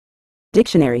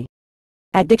Dictionary.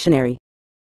 At dictionary.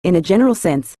 In a general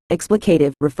sense,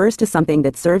 explicative refers to something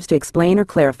that serves to explain or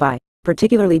clarify,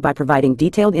 particularly by providing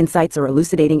detailed insights or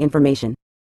elucidating information.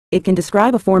 It can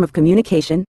describe a form of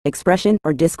communication, expression,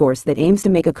 or discourse that aims to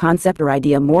make a concept or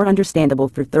idea more understandable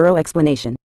through thorough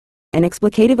explanation. An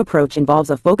explicative approach involves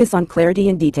a focus on clarity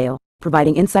and detail,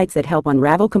 providing insights that help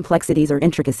unravel complexities or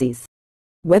intricacies.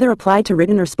 Whether applied to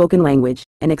written or spoken language,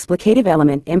 an explicative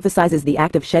element emphasizes the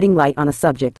act of shedding light on a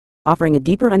subject, offering a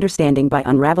deeper understanding by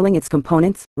unraveling its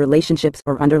components, relationships,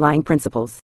 or underlying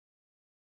principles.